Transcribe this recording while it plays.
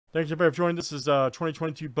Thanks everybody for joining. This is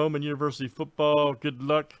 2022 Bowman University football. Good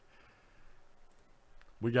luck.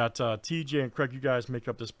 We got TJ and Craig. You guys make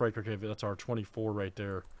up this break. Okay, that's our 24 right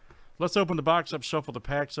there. Let's open the box up, shuffle the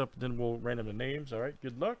packs up, and then we'll random the names. All right,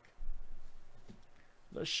 good luck.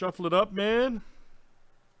 Let's shuffle it up, man.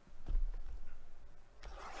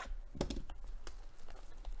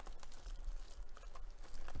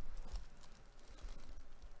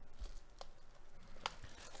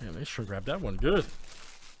 Man, they sure grabbed that one good.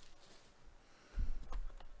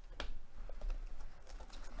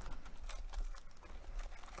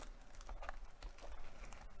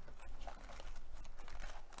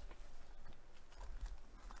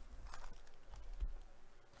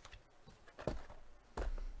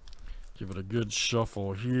 Give it a good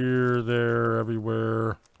shuffle here, there,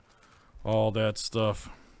 everywhere. All that stuff.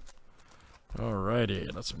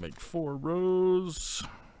 Alrighty, let's make 4 rows.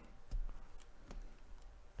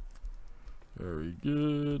 Very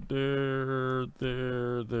good. There,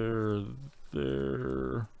 there, there,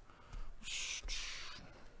 there.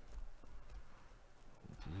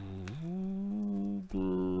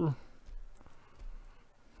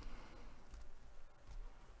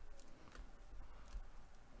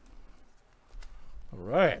 All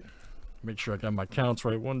right. Make sure I got my counts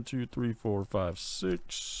right. 1, 2, 3, 4, 5,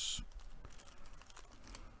 6.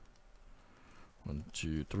 1,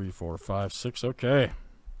 2, 3, 4, 5, 6. Okay.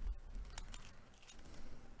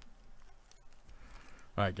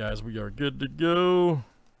 All right, guys, we are good to go.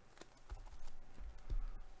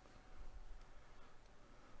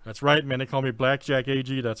 That's right, man. They call me Blackjack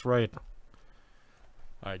AG. That's right.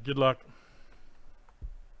 All right, good luck.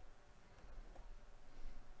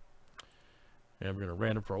 And we're going to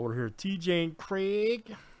random for order here. TJ and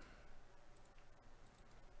Craig.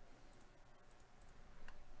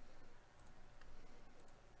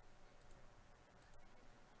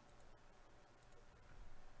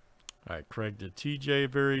 All right, Craig did TJ.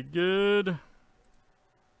 Very good.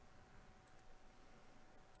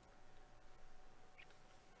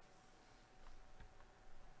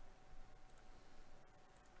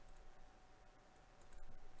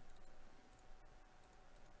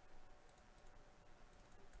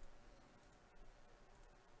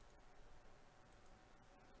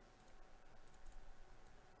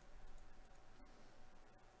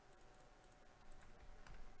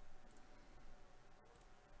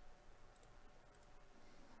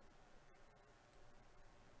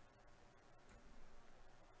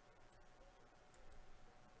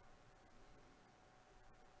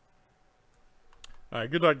 All right,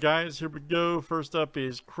 good luck, guys. Here we go. First up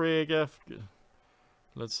is Craig F.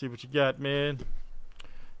 Let's see what you got, man.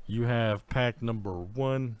 You have pack number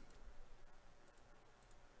 1.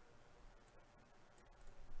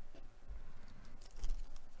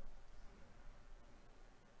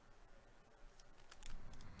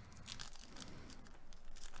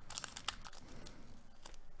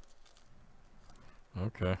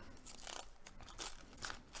 Okay.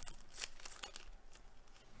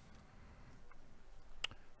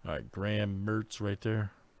 All right, Graham Mertz right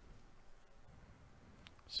there.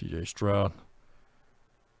 CJ Stroud.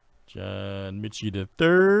 John Mitchie the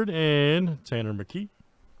third and Tanner McKee.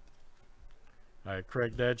 All right,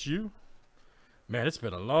 Craig, that's you. Man, it's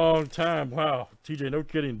been a long time. Wow, TJ, no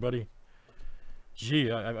kidding, buddy.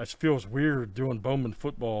 Gee, I feels weird doing Bowman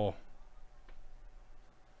football.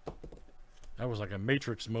 That was like a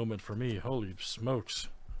Matrix moment for me. Holy smokes.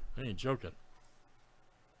 I ain't joking.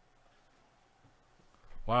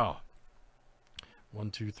 Wow.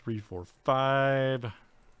 1, 2, 3, 4, 5.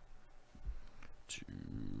 2,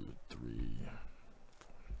 3,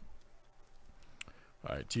 4.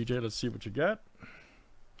 All right, TJ, let's see what you got.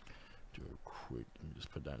 Do a quick, let me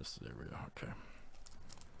just put that, there we go,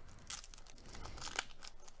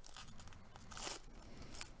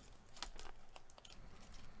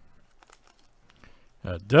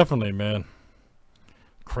 okay. Definitely, man.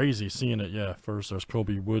 Crazy seeing it, yeah. First, there's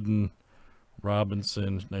Kobe Wooden,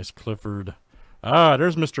 Robinson, nice Clifford. Ah,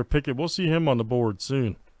 there's Mr. Pickett. We'll see him on the board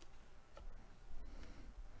soon.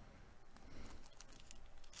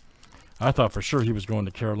 I thought for sure he was going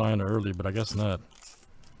to Carolina early, but I guess not.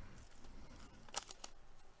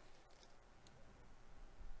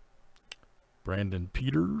 Brandon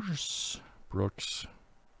Peters, Brooks.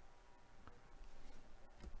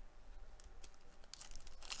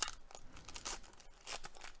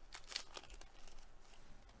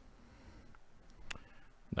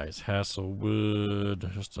 Nice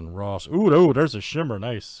Hasselwood, Justin Ross. Ooh, there's a shimmer.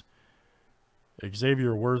 Nice.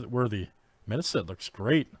 Xavier Worthy. Man, this set looks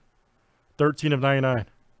great. 13 of 99.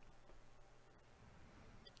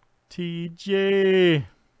 TJ. That's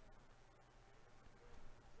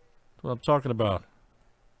what I'm talking about.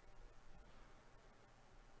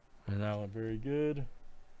 And that one, very good.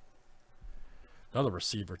 Another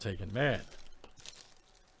receiver taken, man.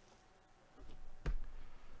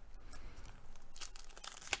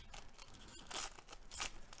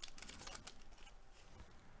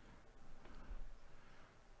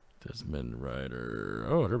 Desmond Ryder.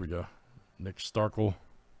 Oh, there we go. Nick Starkel.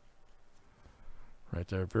 Right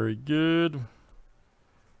there, very good.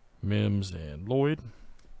 Mims and Lloyd.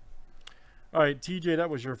 All right, TJ, that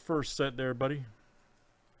was your first set there, buddy.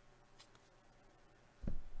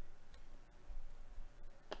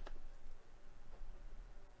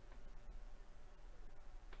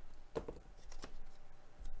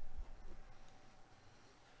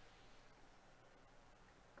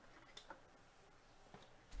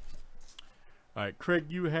 All right, Craig,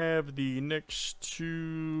 you have the next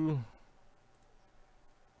two.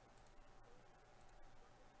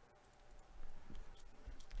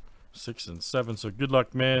 Six and seven, so good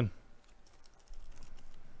luck, man.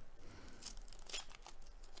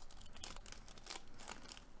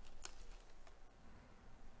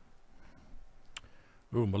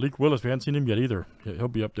 Ooh, Malik Willis, we haven't seen him yet either. He'll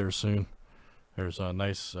be up there soon. There's a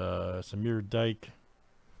nice Samir Dyke.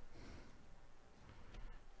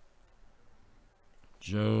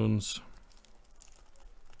 Jones.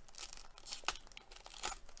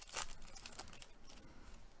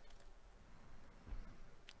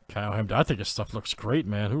 Kyle Hamilton. I think his stuff looks great,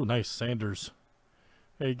 man. Ooh, nice. Sanders.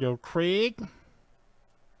 There you go, Craig.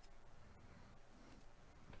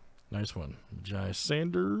 Nice one. Jai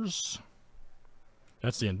Sanders.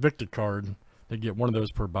 That's the Invicta card. They get one of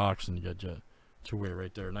those per box, and you get two-way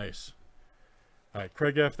right there. Nice. All right,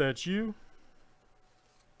 Craig F., that's you.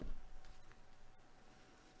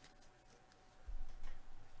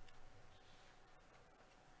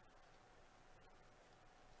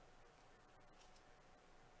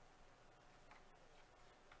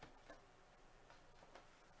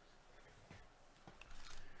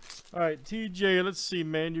 All right, TJ, let's see,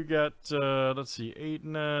 man. You got, let's see, 8,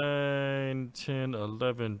 9, 10,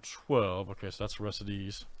 11, 12. Okay, so that's the rest of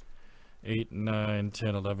these. 8, 9,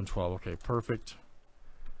 10, 11, 12. Okay, perfect.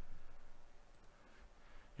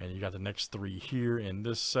 And you got the next three here in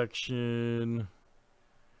this section.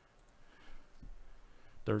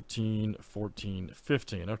 13, 14,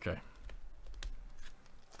 15. Okay.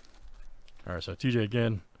 All right, so TJ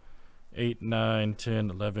again. 8, 9, 10,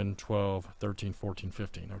 11, 12, 13, 14,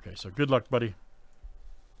 15. Okay, so good luck, buddy.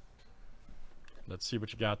 Let's see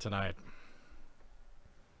what you got tonight.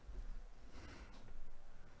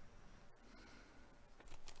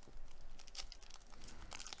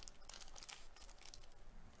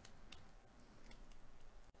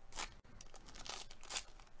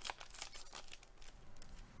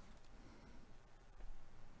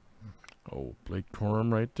 Oh, Blake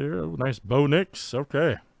Corum right there. Oh, nice Bo Nix.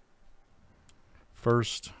 Okay.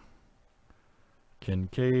 First,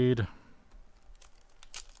 Kincaid.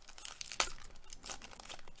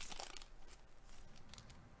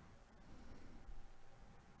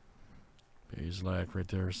 Bazelak right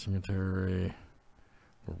there, Singletary.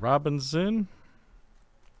 Robinson.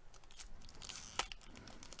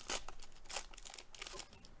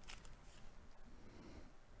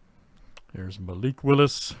 There's Malik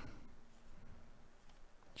Willis.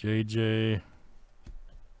 JJ.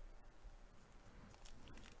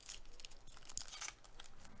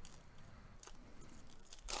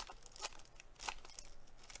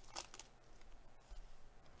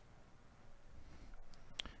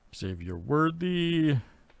 Xavier Worthy,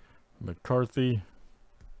 McCarthy,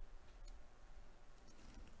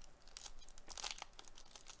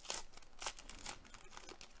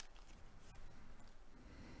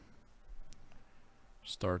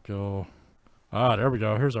 Starkill. Ah, there we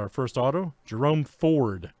go. Here's our first auto. Jerome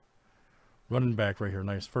Ford, running back right here.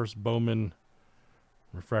 Nice first Bowman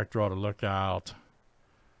refractor auto. Look out.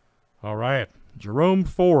 All right, Jerome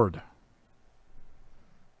Ford,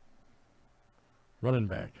 running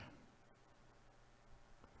back.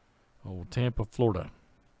 Oh, Tampa, Florida.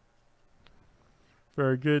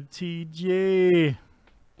 Very good, TJ.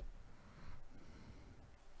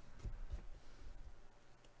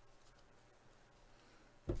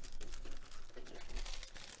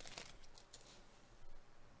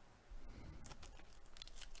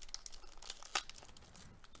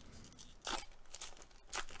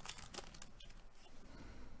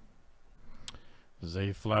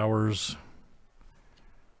 Zay Flowers.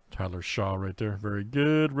 Tyler Shaw right there. Very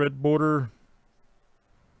good. Red border.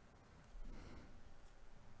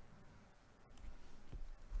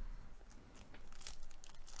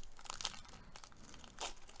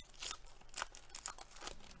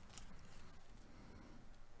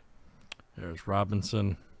 There's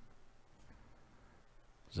Robinson.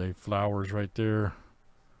 Zay Flowers right there.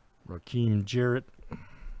 Raheem Jarrett.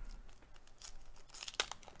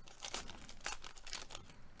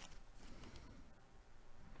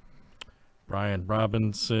 Brian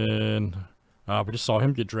Robinson. We just saw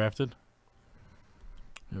him get drafted.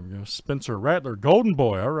 There we go. Spencer Rattler, Golden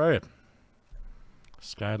Boy. All right.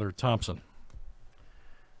 Skylar Thompson.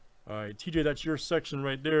 All right, TJ, that's your section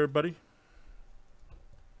right there, buddy.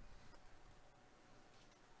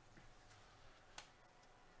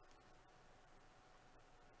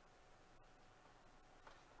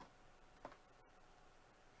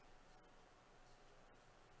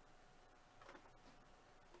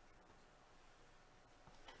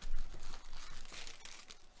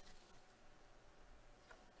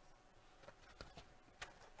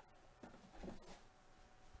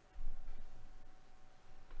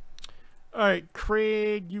 All right,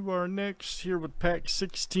 Craig, you are next here with pack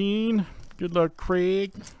 16. Good luck,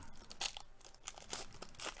 Craig.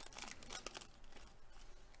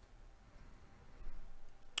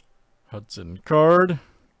 Hudson Card.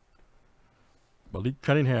 Malik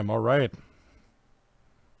Cunningham, all right.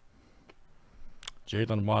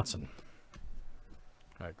 Jalen Watson.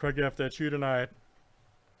 All right, Craig, after that, you tonight.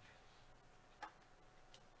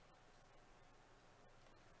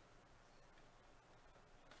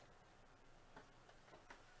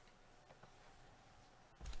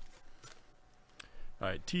 All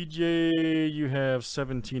right, TJ, you have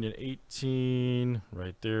 17 and 18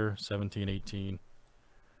 right there, 17, 18.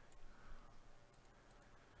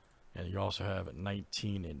 And you also have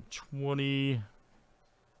 19 and 20.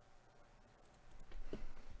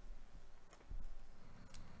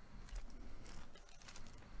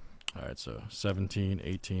 All right, so 17,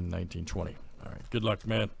 18, 19, 20. All right, good luck,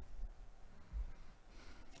 man.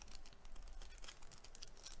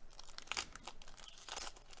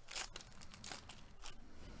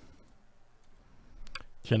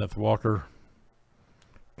 Kenneth Walker.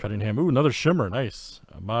 Cunningham. Ooh, another shimmer. Nice.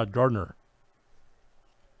 Ahmad Gardner.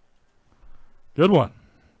 Good one.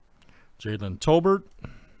 Jalen Tolbert.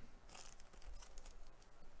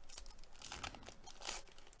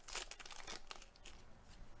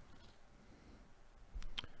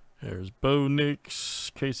 There's Bo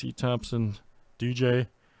Nix, Casey Thompson, DJ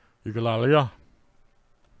Ugalalia,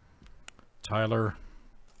 Tyler.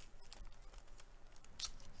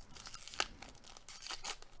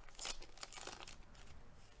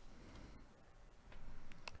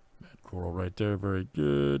 Matt Coral right there, very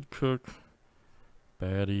good. Cook,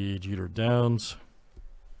 Batty, Jeter Downs.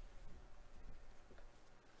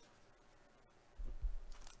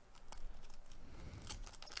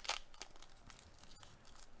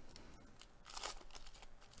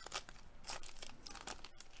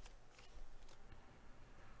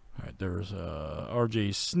 There's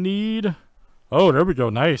RJ Sneed. Oh, there we go.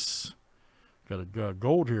 Nice. Got a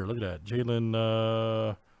gold here. Look at that.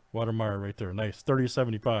 Jalen Watermeyer right there. Nice.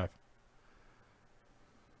 30-75.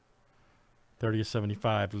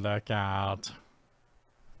 30-75. Look out.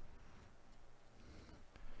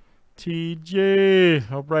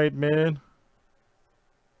 TJ. All right, man.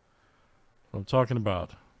 What I'm talking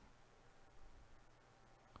about.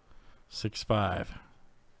 6'5".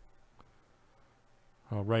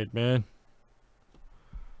 All right, man.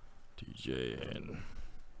 DJ and all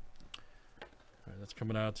right, that's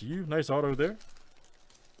coming out to you. Nice auto there.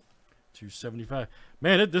 275.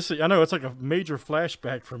 Man, I know it's like a major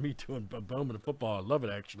flashback for me doing Bowman football. I love it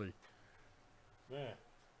actually. Man.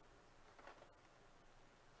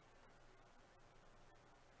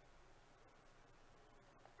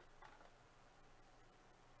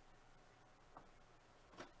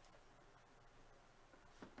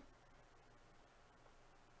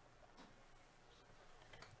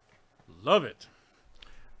 Love it.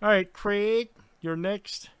 All right, Craig, you're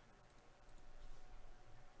next.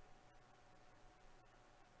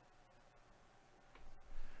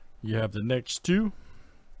 You have the next two.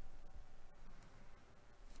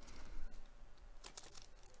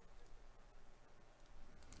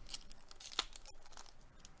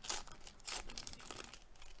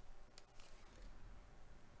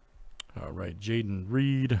 All right, Jaden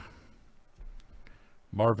Reed.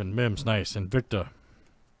 Marvin Mims, nice. Invicta.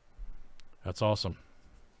 That's awesome.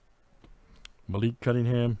 Malik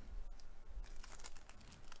Cunningham.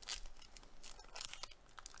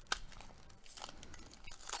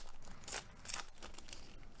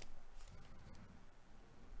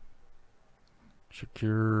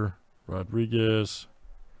 Shakir Rodriguez.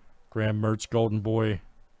 Graham Mertz, Golden Boy.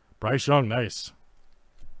 Bryce Young, nice.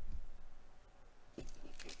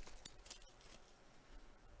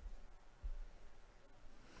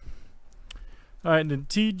 All right, and then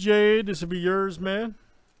TJ, this will be yours, man.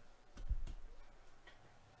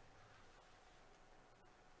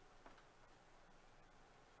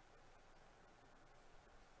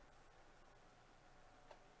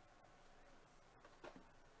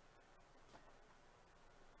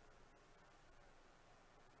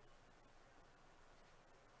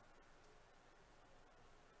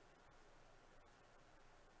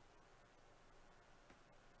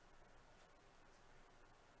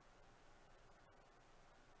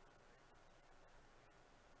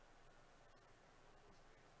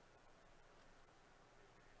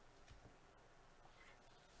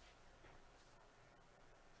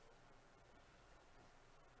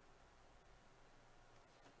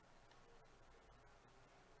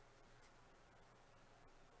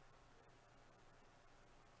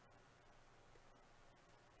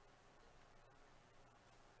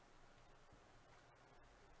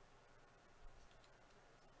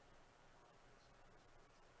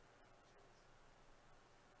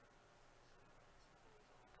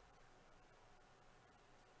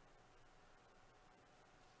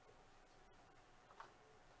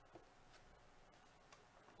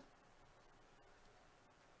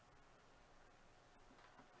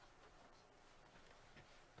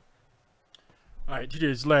 All right,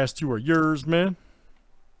 TJ's last two are yours, man.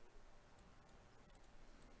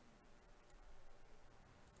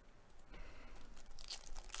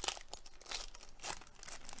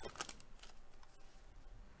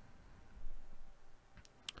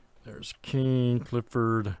 There's King,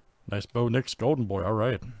 Clifford, nice Bo Nix, Golden Boy. All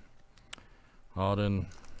right. Auden.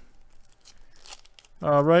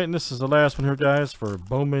 All right, and this is the last one here, guys, for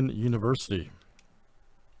Bowman University.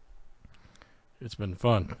 It's been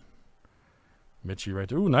fun. Mitchie right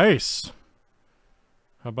there. Ooh, nice.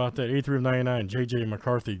 How about that? 83 of 99, J.J.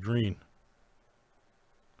 McCarthy, green.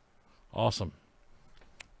 Awesome.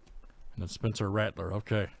 And then Spencer Rattler.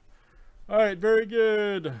 Okay. All right, very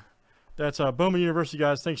good. That's Bowman University,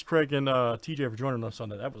 guys. Thanks, Craig and TJ, for joining us on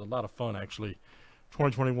that. That was a lot of fun, actually.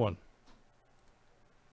 2021.